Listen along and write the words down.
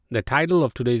The title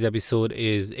of today's episode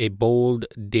is A Bold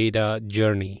Data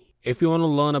Journey. If you want to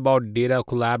learn about data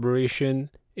collaboration,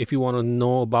 if you want to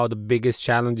know about the biggest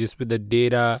challenges with the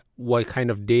data, what kind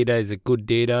of data is a good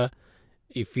data,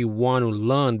 if you want to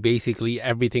learn basically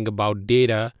everything about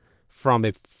data from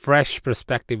a fresh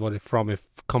perspective or from a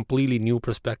completely new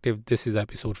perspective, this is the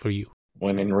episode for you.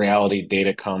 When in reality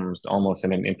data comes almost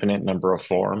in an infinite number of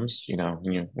forms.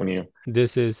 When you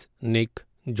This is Nick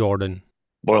Jordan.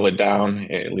 boil it down,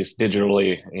 at least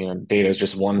digitally, data is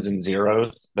just ones and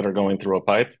zeros that are going through a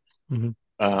pipe. Mhm.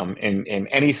 And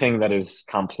anything that is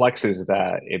complex is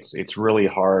that it's really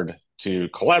hard to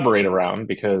collaborate around,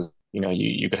 because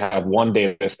you could have one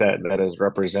data set that is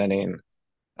representing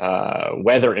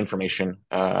weather information,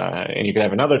 and you could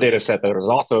have another data set that is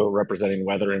also representing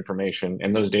weather information,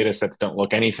 and those data sets don't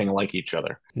look anything like each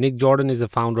other. Nick Jordan is the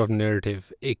founder of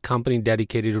Narrative, a company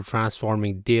dedicated to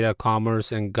transforming data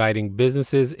commerce and guiding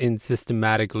businesses in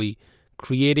systematically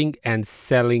creating and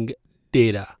selling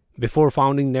data. Before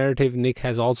founding Narrative, Nick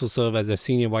has also served as a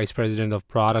senior vice president of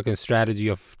product and strategy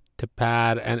of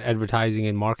Tapad, an advertising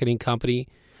and marketing company.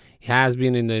 He has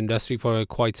been in the industry for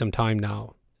quite some time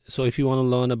now. So if you want to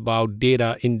learn about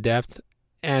data in depth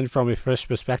and from a fresh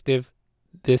perspective,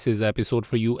 this is the episode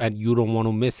for you and you don't want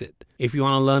to miss it. If you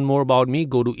want to learn more about me,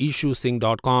 go to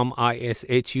ishusingh.com,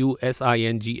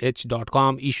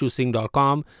 ishusingh.com,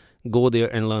 ishusingh.com. Go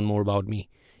there and learn more about me.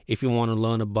 If you want to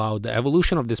learn about the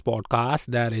evolution of this podcast,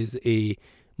 that is a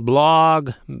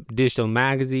blog, digital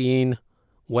magazine,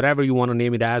 whatever you want to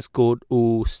name it as, go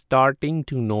to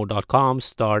startingtoknow.com,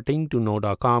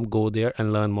 startingtoknow.com. Go there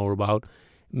and learn more about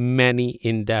many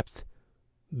in-depth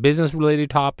business related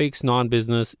topics,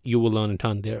 non-business. You will learn a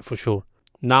ton there for sure.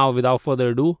 Now, without further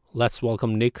ado, let's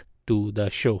welcome Nick to the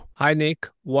show. Hi, Nick.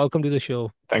 Welcome to the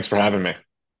show. Thanks for having me.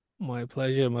 My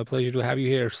pleasure. My pleasure to have you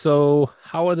here. So,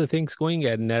 how are the things going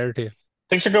at Narrative?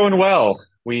 Things are going well.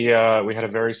 We had a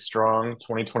very strong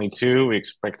 2022. We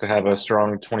expect to have a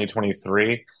strong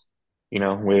 2023.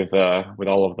 With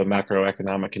all of the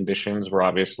macroeconomic conditions, we're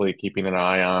obviously keeping an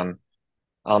eye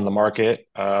on the market,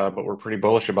 but we're pretty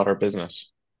bullish about our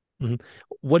business. Mhm.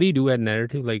 What do you do at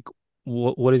Narrative? Like,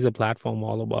 what is the platform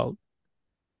all about?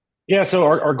 Yeah, so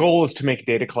our goal is to make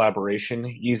data collaboration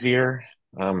easier.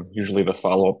 Usually the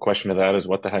follow-up question to that is,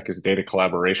 what the heck is data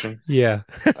collaboration? Yeah.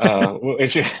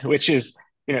 Which is,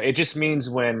 it just means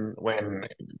when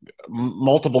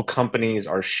multiple companies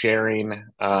are sharing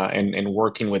and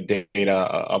working with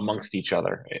data amongst each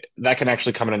other. That can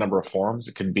actually come in a number of forms.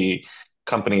 It could be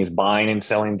companies buying and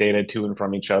selling data to and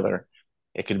from each other.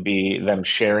 It could be them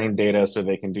sharing data so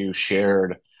they can do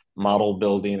shared model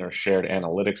building or shared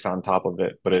analytics on top of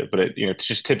it. It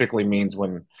just typically means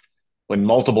when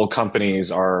multiple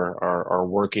companies are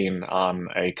working on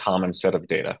a common set of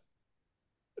data.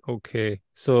 Okay.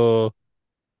 So,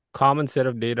 common set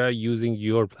of data using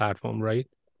your platform, right?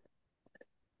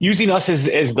 Using us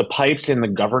as the pipes in the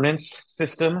governance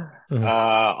system. Uh-huh.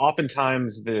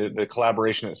 Oftentimes the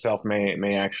collaboration itself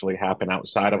may actually happen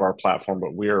outside of our platform,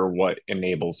 but we're what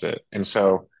enables it. And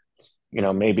so,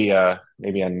 maybe a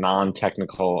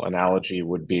non-technical analogy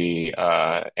would be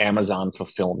Amazon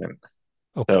fulfillment.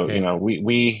 So,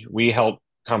 Okay. we help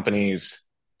companies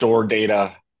store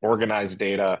data, organize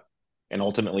data, and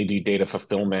ultimately do data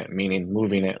fulfillment, meaning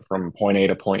moving it from point A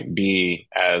to point B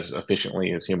as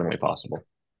efficiently as humanly possible.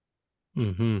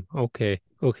 Okay.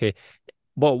 Okay.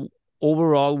 But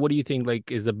overall, what do you think like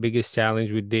is the biggest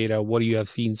challenge with data? What do you have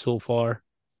seen so far?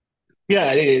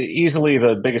 Yeah, easily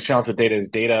the biggest challenge with data is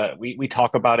data. We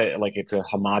talk about it like it's a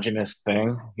homogenous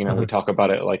thing. We Uh-huh. talk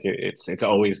about it like it's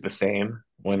always the same.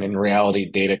 When in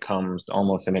reality, data comes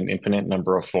almost in an infinite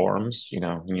number of forms.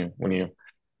 When you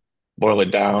boil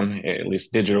it down, at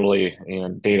least digitally,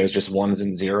 data is just ones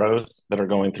and zeros that are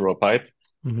going through a pipe.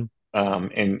 Hmm.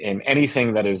 And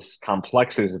anything that is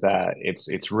complex is that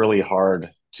it's really hard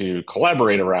to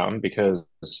collaborate around, because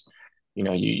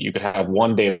you could have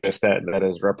one data set that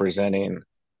is representing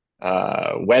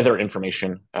weather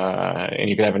information, and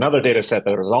you could have another data set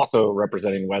that is also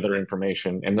representing weather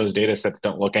information, and those data sets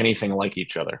don't look anything like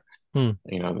each other. Hmm.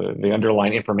 The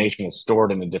underlying information is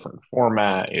stored in a different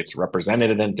format, it's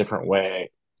represented in a different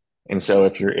way. And so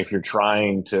if you're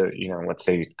trying to, let's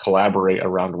say, collaborate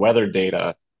around weather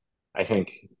data, I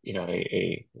think,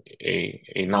 a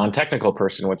non-technical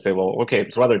person would say, well, okay,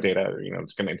 it's weather data,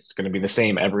 it's gonna be the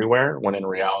same everywhere, when in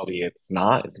reality it's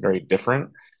not. It's very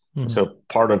different. And Hmm. so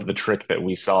part of the trick that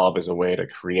we solve is a way to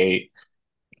create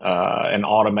an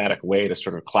automatic way to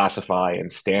sort of classify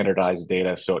and standardize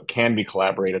data so it can be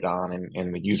collaborated on,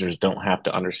 and the users don't have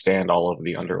to understand all of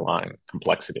the underlying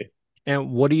complexity.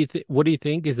 And what do you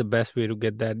think is the best way to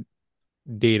get that?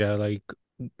 data? Like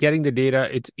getting the data,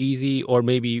 it's easy, or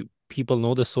maybe people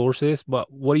know the sources,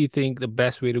 but what do you think the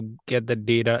best way to get the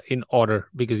data in order?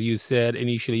 Because you said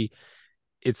initially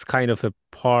it's kind of a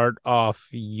part of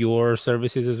your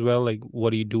services as well. Like what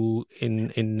do you do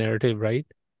in narrative, right?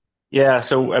 Yeah,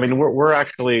 so I mean, we're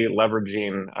actually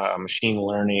leveraging machine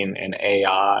learning and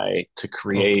AI to Okay.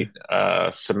 create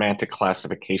semantic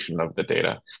classification of the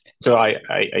data. So I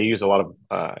use a lot of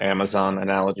Amazon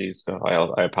analogies, so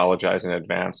I apologize in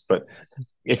advance. But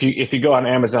if you go on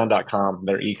Amazon.com,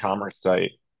 their e-commerce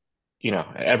site,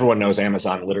 everyone knows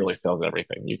Amazon literally sells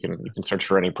everything. You can search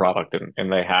for any product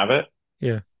and they have it.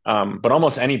 Yeah. But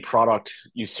almost any product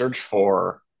you search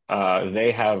for,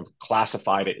 they have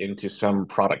classified it into some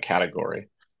product category.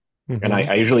 And I,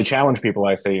 Mm-hmm. I usually challenge people.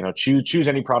 I say, choose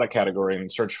any product category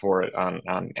and search for it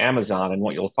on Amazon. And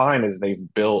what you'll find is they've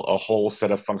built a whole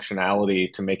set of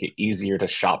functionality to make it easier to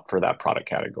shop for that product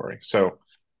category. So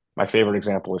my favorite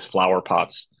example is flower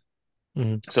pots.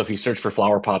 Mm-hmm. So if you search for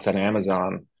flower pots on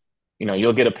Amazon,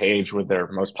 you'll get a page with their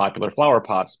most popular flower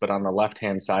pots, but on the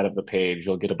left-hand side of the page,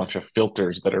 you'll get a bunch of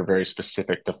filters that are very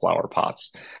specific to flower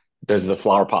pots. Does the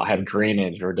flower pot have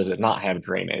drainage or does it not have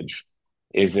drainage?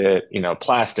 Is it,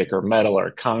 plastic or metal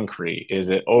or concrete? Is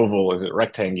it oval? Is it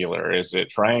rectangular? Is it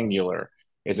triangular?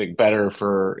 Is it better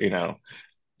for,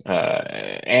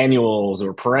 annuals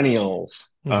or perennials?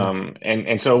 Mm-hmm.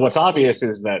 And so what's obvious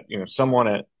is that, someone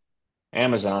at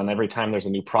Amazon, every time there's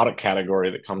a new product category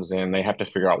that comes in, they have to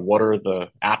figure out what are the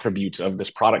attributes of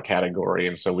this product category.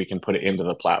 And so we can put it into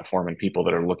the platform and people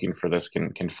that are looking for this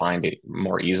can find it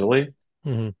more easily.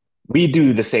 Mm-hmm. We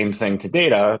do the same thing to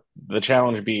data. The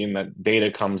challenge being that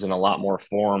data comes in a lot more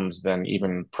forms than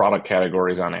even product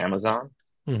categories on Amazon.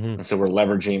 Mm-hmm. And so we're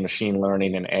leveraging machine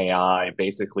learning and AI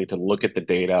basically to look at the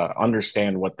data,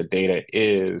 understand what the data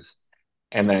is,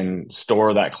 and then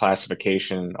store that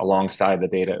classification alongside the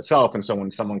data itself. And so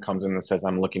when someone comes in and says,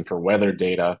 I'm looking for weather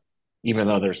data, even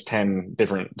though there's 10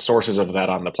 different sources of that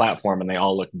on the platform and they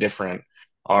all look different,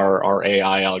 our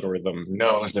AI algorithm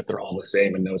knows that they're all the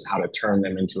same and knows how to turn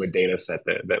them into a data set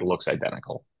that looks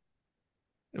identical.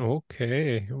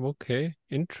 Okay. Okay.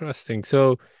 Interesting.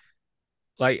 So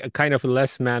like a kind of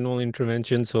less manual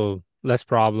intervention, so less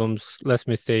problems, less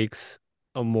mistakes,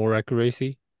 more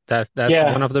accuracy. That's one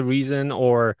Yeah, of the reason,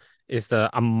 or is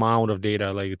the amount of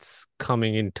data like it's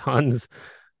coming in tons?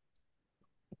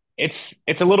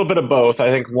 it's a little bit of both.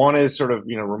 I think one is sort of,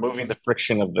 removing the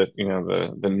friction of the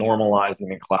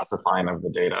normalizing and classifying of the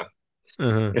data.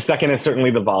 Uh-huh. The second is certainly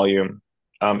the volume.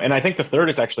 And I think the third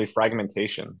is actually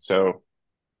fragmentation. So,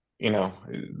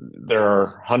 there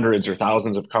are hundreds or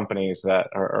thousands of companies that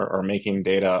are making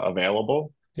data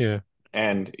available. Yeah.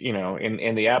 And,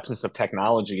 in the absence of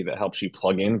technology that helps you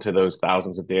plug into those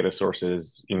thousands of data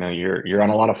sources, you're on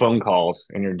a lot of phone calls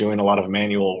and you're doing a lot of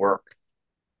manual work.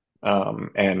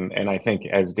 And I think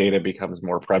as data becomes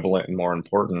more prevalent and more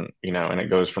important, and it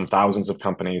goes from thousands of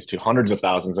companies to hundreds of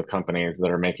thousands of companies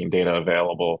that are making data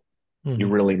available, you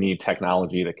Mm-hmm. really need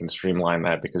technology that can streamline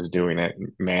that because doing it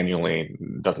manually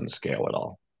doesn't scale at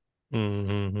all.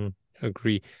 Mm-hmm.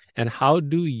 Agree. And how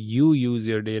do you use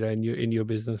your data in your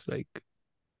business? Like,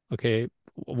 okay,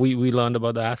 we learned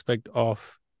about the aspect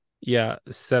of, yeah,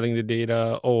 selling the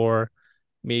data or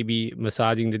maybe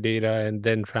massaging the data and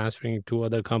then transferring it to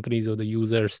other companies or the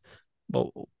users. But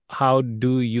how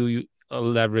do you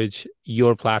leverage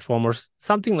your platform or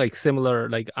something like similar?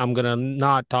 Like I'm gonna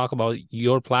not talk about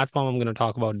your platform, I'm gonna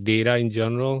talk about data in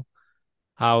general.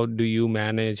 How do you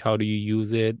manage? How do you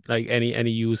use it? Like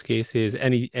any use cases,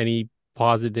 any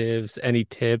positives, any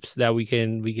tips that we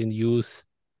can use?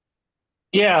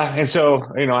 Yeah, and so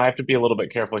I have to be a little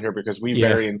bit careful here because we Yeah,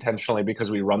 very intentionally,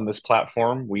 because we run this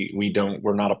platform,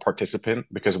 we're not a participant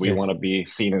because we yeah. want to be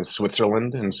seen as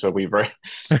Switzerland, and so we very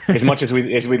as much as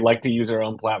we'd like to use our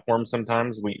own platform,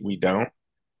 sometimes we don't.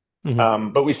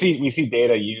 Hmm. But we see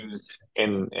data used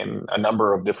in a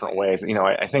number of different ways.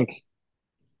 I think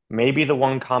maybe the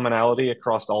one commonality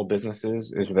across all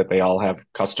businesses is that they all have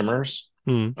customers,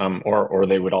 Hmm. or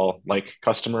they would all like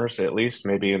customers, at least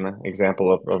maybe in the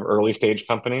example of early stage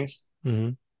companies.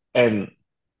 Hmm. And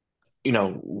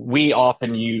we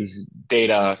often use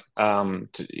data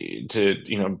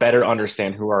to better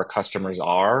understand who our customers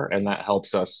are, and that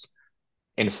helps us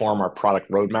inform our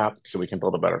product roadmap so we can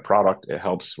build a better product. It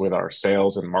helps with our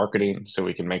sales and marketing so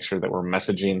we can make sure that we're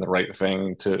messaging the right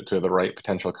thing to the right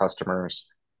potential customers.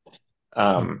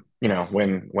 When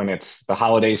it's the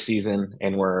holiday season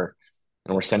and we're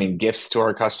sending gifts to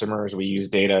our customers, we use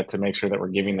data to make sure that we're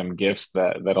giving them gifts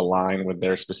that align with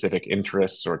their specific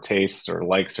interests or tastes or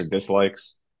likes or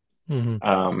dislikes.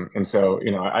 Mm-hmm. And so,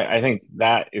 I think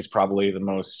that is probably the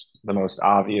most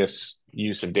obvious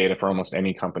use of data for almost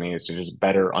any company is to just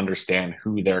better understand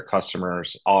who their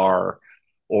customers are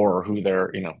or who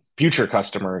their, future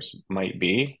customers might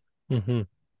be. Mm-hmm.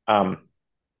 Um,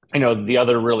 the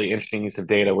other really interesting use of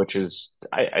data, which is,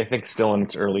 I think, still in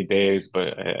its early days,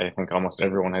 but I think almost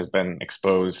everyone has been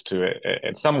exposed to it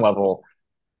at some level,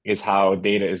 is how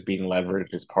data is being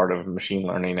leveraged as part of machine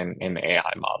learning and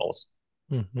AI models.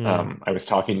 Mm-hmm. I was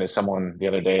talking to someone the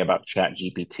other day about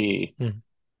ChatGPT,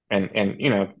 and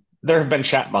there have been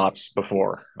chatbots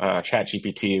before.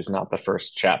 ChatGPT is not the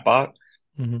first chatbot,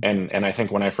 Mm-hmm. and I think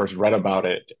when I first read about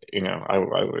it,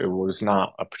 it was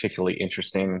not a particularly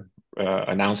interesting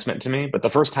announcement to me. But the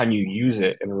first time you use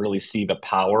it and really see the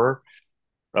power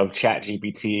of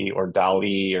ChatGPT or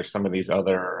DALL-E or some of these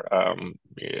other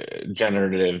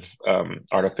generative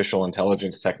artificial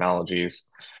intelligence technologies,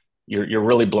 you're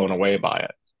really blown away by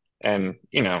it. And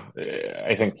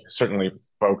I think certainly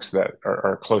folks that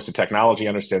are close to technology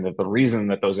understand that the reason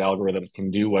that those algorithms can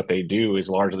do what they do is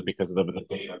largely because of the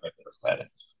data that they're fed.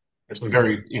 There's some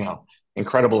very,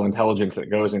 incredible intelligence that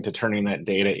goes into turning that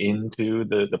data into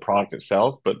the product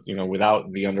itself. But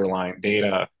without the underlying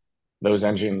data, those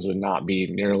engines would not be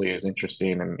nearly as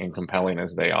interesting and compelling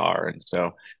as they are. And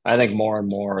so I think more and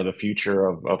more the future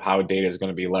of how data is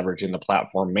going to be leveraged in the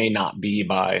platform may not be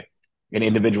by an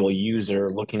individual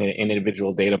user looking at an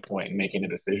individual data point and making a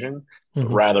decision, but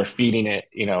Mm-hmm. rather feeding it,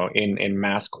 in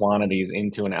mass quantities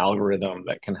into an algorithm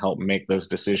that can help make those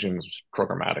decisions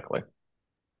programmatically.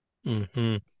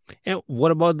 Mm-hmm. And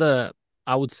what about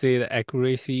I would say the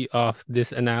accuracy of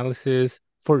this analysis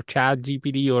for Chat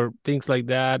GPT or things like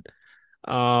that,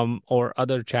 or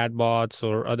other chatbots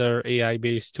or other AI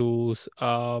based tools?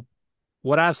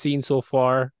 What I've seen so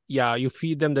far, yeah, you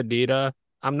feed them the data.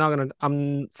 For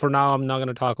now, I'm not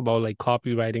gonna talk about like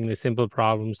copywriting the simple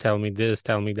problems. Tell me this,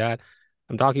 tell me that.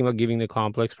 I'm talking about giving the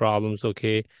complex problems.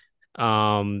 Okay,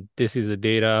 this is the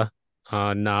data.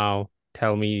 Now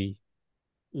tell me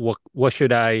what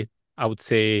should I would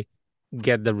say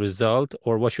get the result,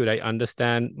 or what should I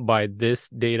understand by this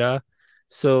data?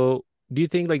 So do you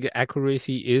think like the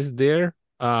accuracy is there?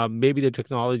 Maybe the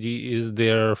technology is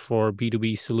there for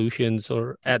B2B solutions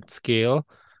or at scale.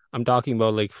 I'm talking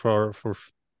about like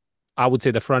I would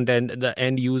say the front end, the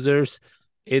end users,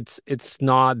 it's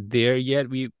not there yet.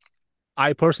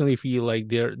 I personally feel like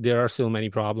there are still many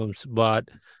problems, but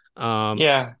um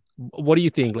Yeah, what do you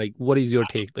think? Like, what is your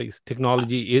take? Like,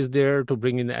 technology is there to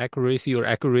bring in the accuracy, or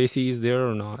accuracy is there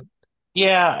or not?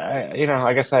 yeah.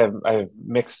 I guess I have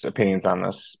mixed opinions on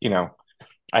this.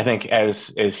 I think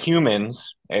as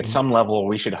humans, at Mhm. some level,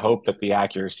 we should hope that the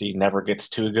accuracy never gets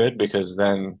too good because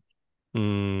then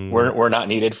Mm. we're not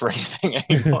needed for anything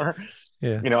anymore.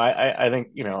 Yeah. I think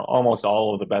almost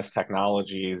all of the best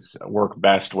technologies work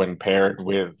best when paired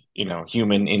with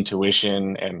human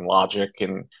intuition and logic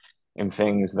and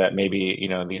things that maybe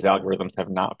these algorithms have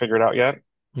not figured out yet.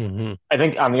 Hmm. I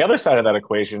think on the other side of that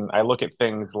equation, I look at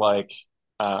things like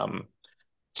um,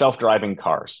 self-driving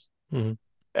cars. Hmm.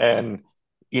 And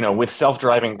with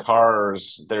self-driving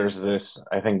cars, there's this,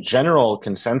 I think, general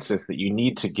consensus that you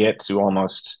need to get to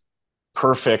almost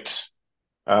perfect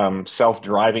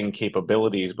self-driving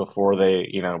capabilities before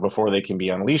they can be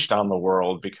unleashed on the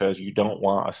world, because you don't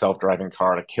want a self-driving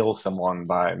car to kill someone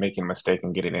by making a mistake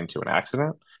and getting into an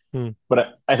accident. Mm.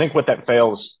 But I think what that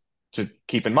fails to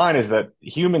keep in mind is that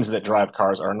humans that drive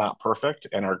cars are not perfect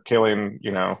and are killing,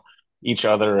 each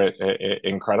other at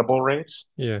incredible rates.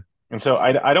 Yeah. And so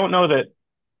I don't know that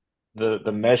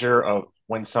the measure of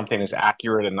when something is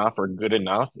accurate enough or good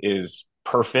enough is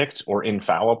perfect or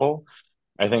infallible.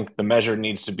 I think the measure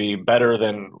needs to be better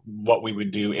than what we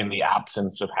would do in the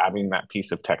absence of having that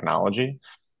piece of technology.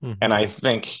 And I Hmm.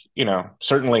 think,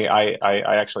 certainly I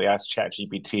actually asked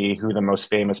ChatGPT who the most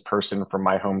famous person from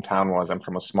my hometown was. I'm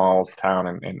from a small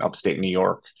town in upstate New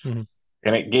York. Hmm.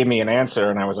 And it gave me an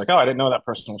answer, and I was like, "Oh, I didn't know that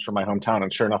person was from my hometown."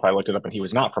 And sure enough, I looked it up, and he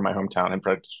was not from my hometown. And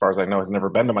as far as I know, has never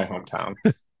been to my hometown.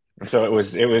 And so it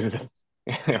was,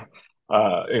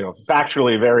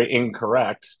 factually very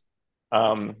incorrect.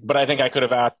 But I think I could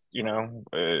have asked,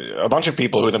 a bunch of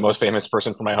people who the most famous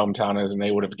person from my hometown is, and they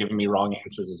would have given me wrong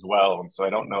answers as well. And so I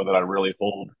don't know that I really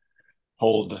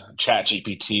hold Chat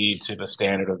GPT to the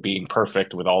standard of being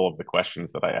perfect with all of the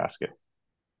questions that I ask it.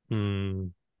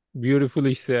 Mm.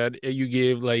 Beautifully said. You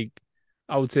gave like,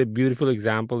 I would say, beautiful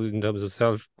examples in terms of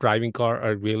self-driving car. I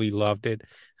really loved it.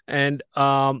 And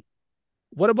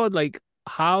what about like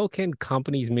how can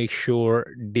companies make sure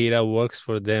data works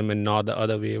for them and not the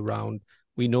other way around?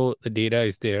 We know the data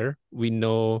is there. We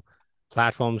know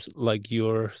platforms like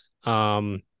yours.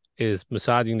 is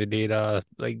massaging the data,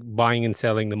 like buying and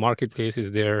selling. The marketplace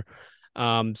is there.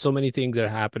 So many things are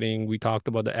happening. We talked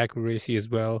about the accuracy as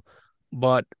well,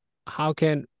 but how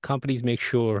can companies make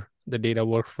sure the data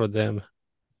works for them?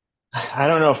 I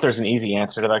don't know if there's an easy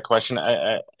answer to that question.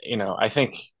 I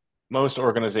think most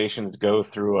organizations go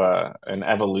through an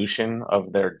evolution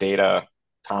of their data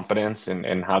competence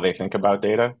and how they think about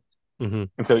data. Hmm.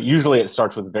 And so usually it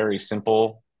starts with very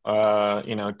simple,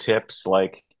 tips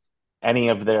like any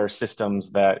of their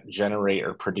systems that generate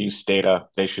or produce data,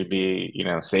 they should be,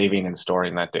 saving and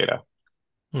storing that data.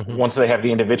 Hmm. Once they have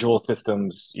the individual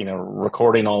systems,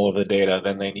 recording all of the data,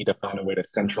 then they need to find a way to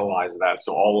centralize that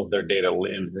so all of their data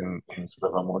lives in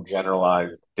sort of a more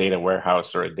generalized data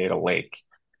warehouse or a data lake.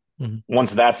 Hmm.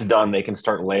 Once that's done, they can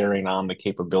start layering on the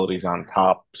capabilities on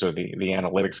top. So the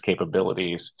analytics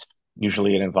capabilities.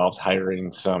 Usually, it involves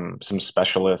hiring some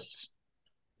specialists.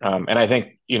 And I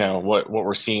think what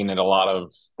we're seeing in a lot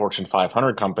of Fortune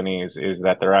 500 companies is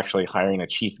that they're actually hiring a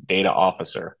chief data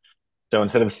officer. So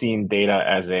instead of seeing data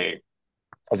as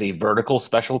a vertical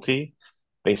specialty,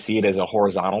 they see it as a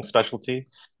horizontal specialty,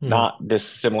 Hmm. not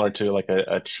dissimilar to like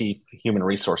a chief human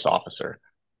resource officer,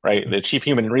 right? The chief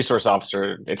human resource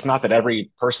officer, it's not that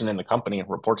every person in the company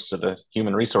reports to the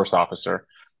human resource officer,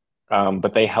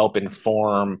 but they help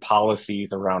inform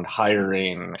policies around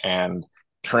hiring and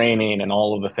training and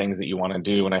all of the things that you want to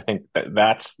do. And I think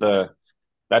that's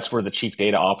where the chief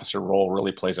data officer role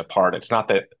really plays a part. It's not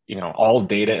that all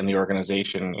data in the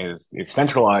organization is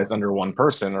centralized under one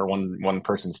person or one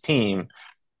person's team,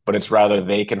 but it's rather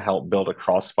they can help build a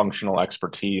cross-functional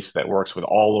expertise that works with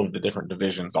all of the different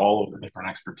divisions, all of the different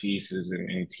expertises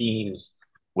and teams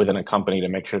within a company to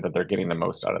make sure that they're getting the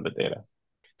most out of the data.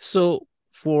 So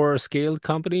for scaled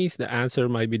companies, the answer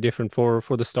might be different for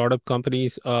the startup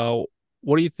companies.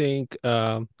 What do you think?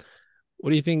 What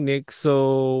do you think, Nick?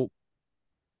 So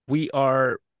we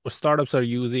are startups are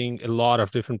using a lot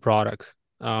of different products,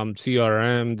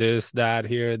 CRM, this, that,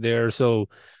 here, there. So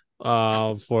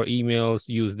for emails,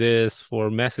 use this, for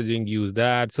messaging, use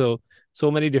that. So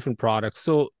many different products.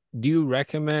 So do you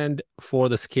recommend for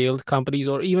the scaled companies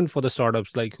or even for the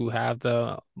startups like who have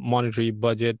the monetary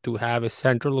budget to have a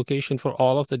central location for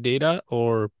all of the data,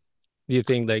 or do you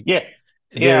think like Yeah,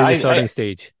 there yeah. is a starting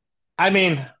stage? I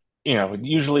mean,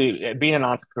 usually being an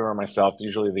entrepreneur myself,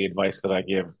 usually the advice that I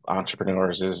give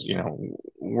entrepreneurs is,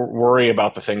 worry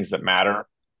about the things that matter.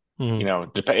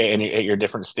 Mm-hmm. At your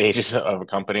different stages of a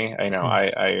company.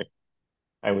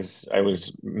 I was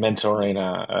mentoring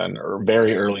a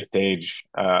very early stage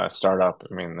startup.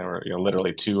 I mean, there were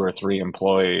literally two or three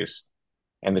employees,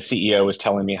 and the CEO was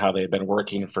telling me how they had been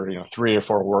working for 3 or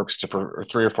 4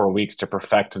 weeks to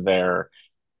perfect their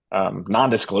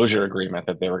non-disclosure agreement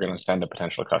that they were going to send to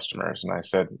potential customers. And I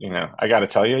said, I got to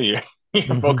tell you, you're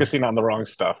Mm-hmm. focusing on the wrong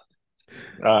stuff.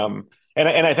 And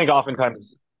I think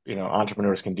oftentimes,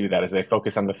 entrepreneurs can do that as they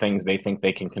focus on the things they think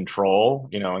they can control,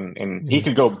 and he Mm-hmm.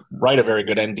 could go write a very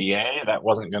good NDA that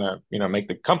wasn't going to, make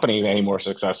the company any more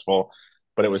successful,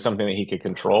 but it was something that he could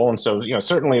control. And so,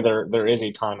 certainly there is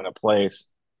a time and a place.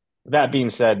 That being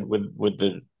said, with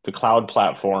the cloud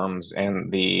platforms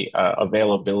and the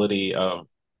availability of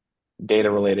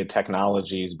data related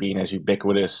technologies being as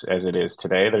ubiquitous as it is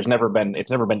today, it's never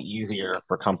been easier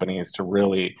for companies to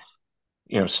really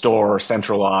store,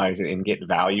 centralize, and get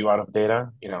value out of data.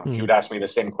 If Mm-hmm. you'd asked me the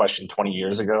same question 20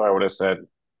 years ago, I would have said,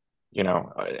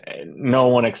 no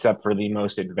one except for the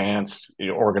most advanced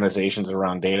organizations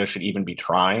around data should even be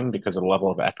trying because the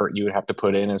level of effort you would have to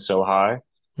put in is so high.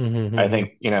 I Mm-hmm.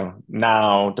 think,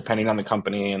 now, depending on the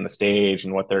company and the stage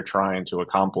and what they're trying to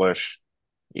accomplish,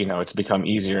 it's become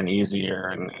easier and easier,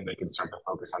 and they can start to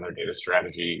focus on their data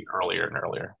strategy earlier and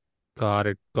earlier. Got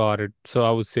it. Got it. So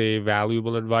I would say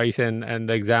valuable advice, and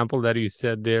the example that you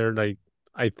said there, like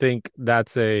I think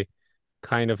that's a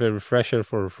kind of a refresher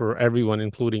for everyone,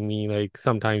 including me. Like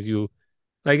sometimes you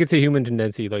like it's a human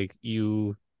tendency, like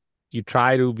you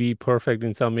try to be perfect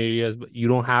in some areas, but you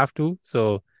don't have to.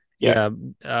 So Yeah.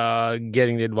 yeah,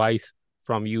 getting the advice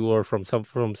from you or from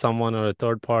someone or a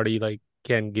third party like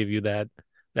can give you that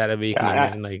Yeah. awakening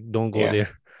and like don't go Yeah. there.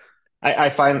 I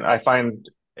find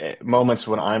moments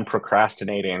when I'm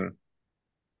procrastinating,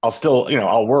 I'll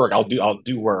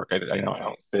do work. I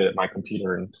don't sit at my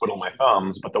computer and twiddle my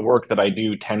thumbs, but the work that I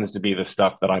do tends to be the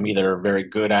stuff that I'm either very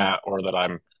good at or that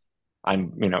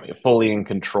I'm fully in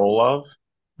control of.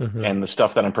 Hmm. And the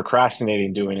stuff that I'm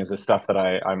procrastinating doing is the stuff that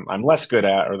I'm less good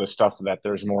at, or the stuff that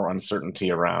there's more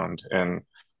uncertainty around. And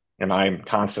I'm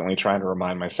constantly trying to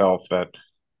remind myself that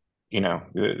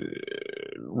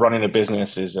running a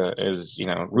business is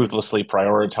ruthlessly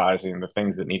prioritizing the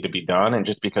things that need to be done, and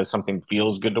just because something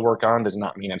feels good to work on does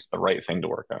not mean it's the right thing to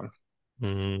work on.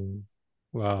 Mm.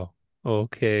 Wow.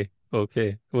 Okay. Okay.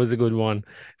 It was a good one.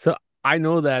 So I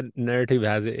know that Narrative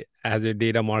has a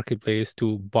data marketplace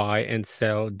to buy and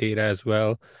sell data as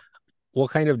well.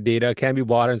 What kind of data can be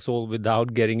bought and sold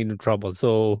without getting into trouble?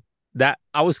 So that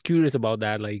I was curious about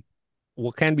that. Like,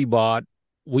 what can be bought?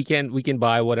 We can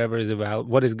buy whatever is available,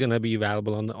 what is gonna be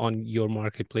available on your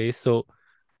marketplace. So,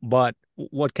 but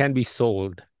what can be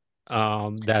sold?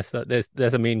 That's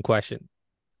a main question.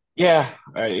 Yeah,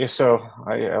 I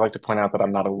like to point out that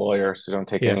I'm not a lawyer, so don't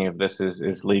take Yeah. any of this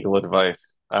as legal advice.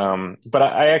 But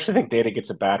I actually think data gets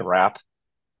a bad rap.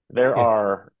 There Yeah.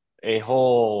 are a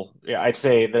whole, yeah, I'd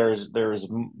say there's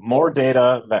more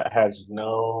data that has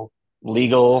no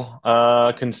legal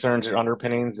concerns or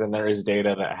underpinnings than there is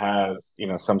data that has,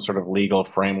 some sort of legal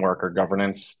framework or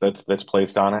governance that's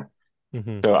placed on it.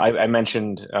 Mm-hmm. So I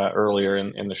mentioned earlier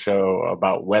in the show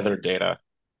about weather data.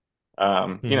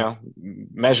 Mm-hmm.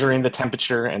 Measuring the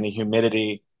temperature and the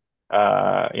humidity.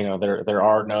 There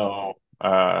are no,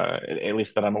 at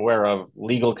least that I'm aware of,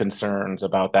 legal concerns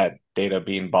about that data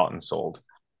being bought and sold.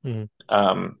 Mm-hmm.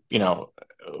 Um, you know,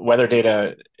 Weather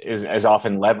data is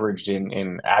often leveraged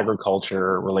in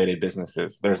agriculture related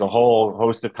businesses. There's a whole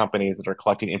host of companies that are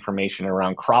collecting information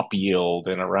around crop yield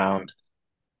and around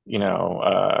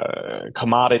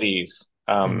commodities,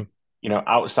 Mm-hmm.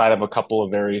 outside of a couple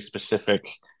of very specific,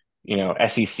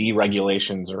 SEC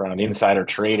regulations around insider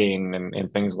trading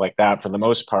and things like that. For the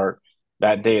most part,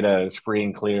 that data is free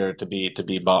and clear to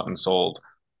be bought and sold.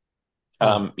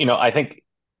 Oh. I think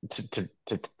to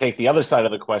take the other side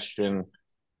of the question,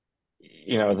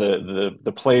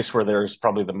 the place where there's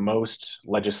probably the most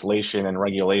legislation and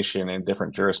regulation in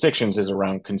different jurisdictions is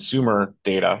around consumer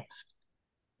data.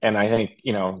 And I think,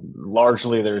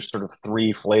 largely there's sort of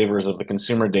three flavors of the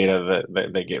consumer data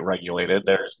that get regulated.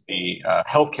 There's the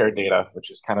healthcare data, which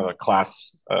is kind of a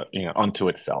class, unto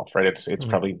itself, right? It's Mm-hmm.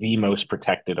 probably the most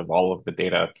protected of all of the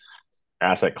data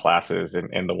asset classes,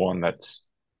 and the one that's,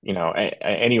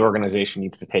 any organization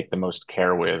needs to take the most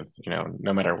care with,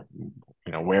 no matter,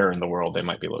 where in the world they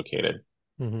might be located.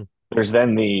 Mm-hmm. There's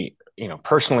then the,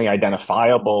 personally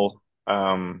identifiable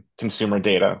consumer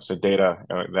data. So data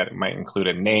that might include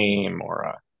a name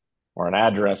or an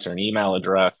address or an email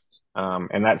address,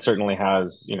 and that certainly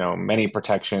has many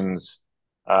protections,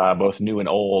 both new and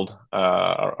old,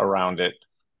 around it.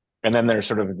 And then there's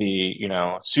sort of the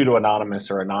pseudo anonymous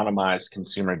or anonymized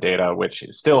consumer data, which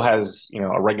still has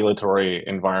a regulatory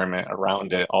environment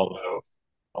around it, although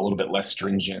a little bit less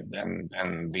stringent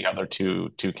than the other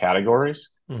two categories.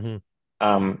 Mm-hmm.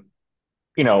 Um,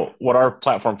 what our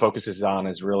platform focuses on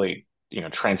is really,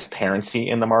 transparency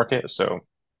in the market. So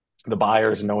the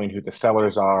buyers knowing who the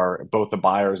sellers are, both the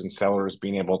buyers and sellers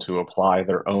being able to apply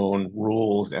their own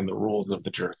rules and the rules of the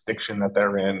jurisdiction that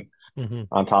they're in Mm-hmm.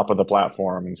 on top of the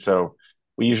platform. And so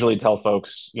we usually tell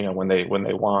folks, when they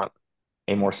want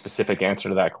a more specific answer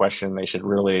to that question, they should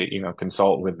really,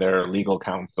 consult with their legal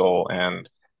counsel and,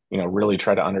 really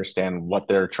try to understand what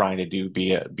they're trying to do,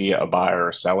 be it a buyer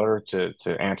or seller, to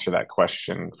answer that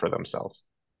question for themselves.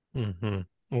 Mm-hmm.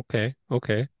 Okay.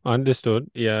 Okay.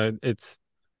 Understood. Yeah, it's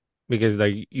because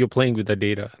like you're playing with the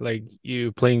data, like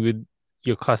you're playing with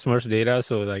your customers' data.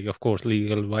 So like, of course,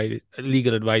 legal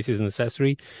advice is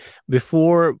necessary.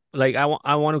 Before, like, I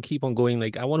want to keep on going.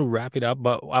 Like, I want to wrap it up,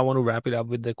 but I want to wrap it up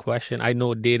with the question. I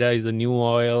know data is the new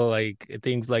oil, like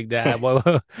things like that.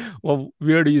 Well, well,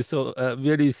 where do you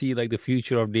see like the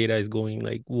future of data is going?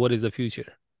 Like, what is the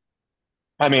future?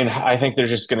 I mean, I think there's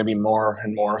just going to be more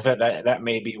and more of it. That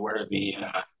may be where the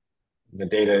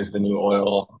data is the new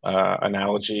oil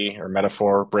analogy or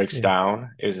metaphor breaks Yeah.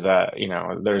 down. Is that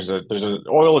there's a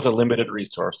oil is a limited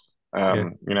resource.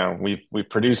 Yeah. We've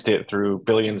produced it through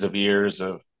billions of years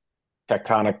of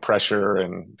tectonic pressure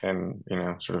and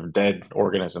sort of dead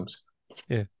organisms.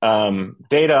 Yeah.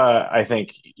 Data, I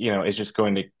think, is just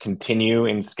going to continue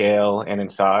in scale and in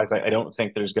size. I don't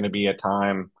think there's going to be a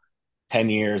time 10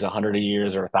 years, 100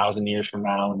 years, or 1,000 years from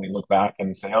now, and we look back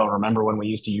and say, "Oh, remember when we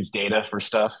used to use data for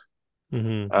stuff?"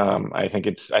 Mm-hmm. I think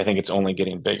it's only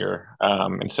getting bigger,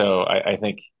 and so I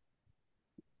think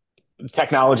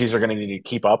technologies are going to need to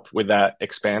keep up with that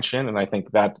expansion. And I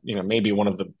think that maybe one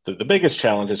of the biggest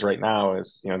challenges right now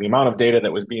is the amount of data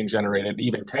that was being generated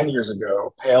even 10 years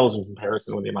ago pales in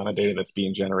comparison with the amount of data that's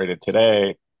being generated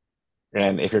today.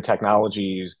 And if your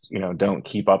technologies, don't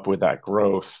keep up with that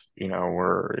growth,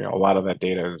 where a lot of that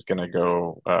data is going to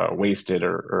go wasted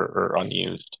or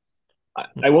unused.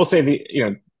 I will say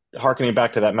harkening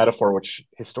back to that metaphor, which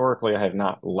historically I have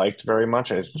not liked very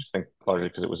much. I just think largely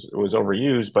because it was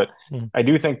overused, but Mm, I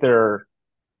do think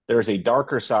there's a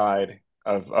darker side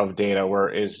of data where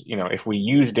is, if we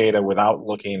use data without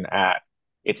looking at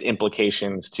its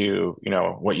implications to,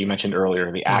 what you mentioned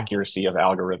earlier, the mm, accuracy of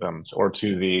algorithms or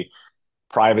to the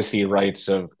privacy rights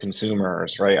of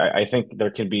consumers, right? I think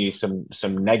there can be some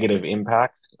negative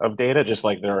impacts of data, just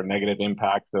like there are negative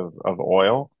impacts of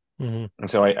oil. mm, And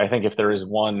so I think if there is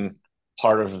one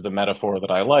part of the metaphor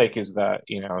that I like is that,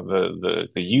 the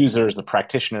users, the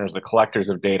practitioners, the collectors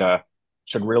of data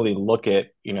should really look at,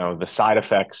 the side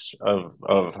effects of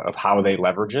how they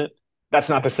leverage it. That's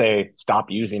not to say stop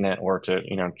using it or to,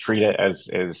 treat it as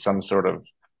some sort of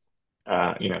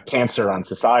cancer on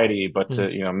society, but mm.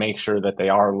 to, make sure that they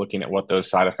are looking at what those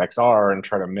side effects are and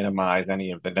try to minimize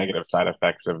any of the negative side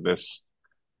effects of this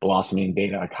blossoming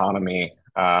data economy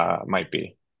might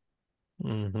be.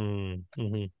 Mm-hmm.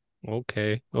 Mm-hmm.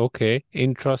 Okay. Okay.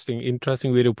 Interesting.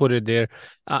 Interesting way to put it there.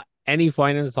 Any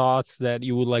final thoughts that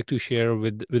you would like to share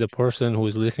with a person who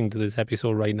is listening to this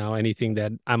episode right now? Anything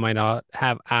that I might not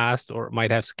have asked or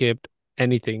might have skipped?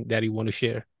 Anything that you want to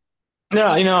share? No,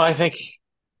 I think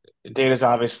data is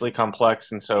obviously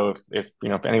complex, and so if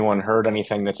anyone heard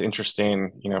anything that's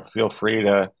interesting, feel free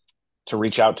to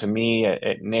reach out to me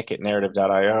at nick at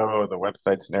narrative.io. The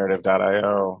website's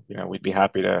narrative.io. We'd be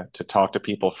happy to talk to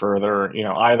people further,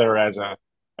 either as a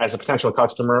potential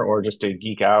customer or just to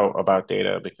geek out about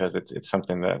data because it's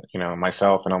something that,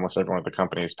 myself and almost everyone at the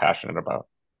company is passionate about.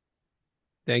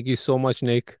 Thank you so much,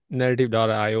 Nick.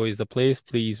 Narrative.io is the place.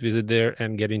 Please visit there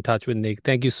and get in touch with Nick.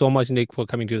 Thank you so much, Nick, for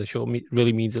coming to the show.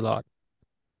 Really means a lot.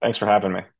 Thanks for having me.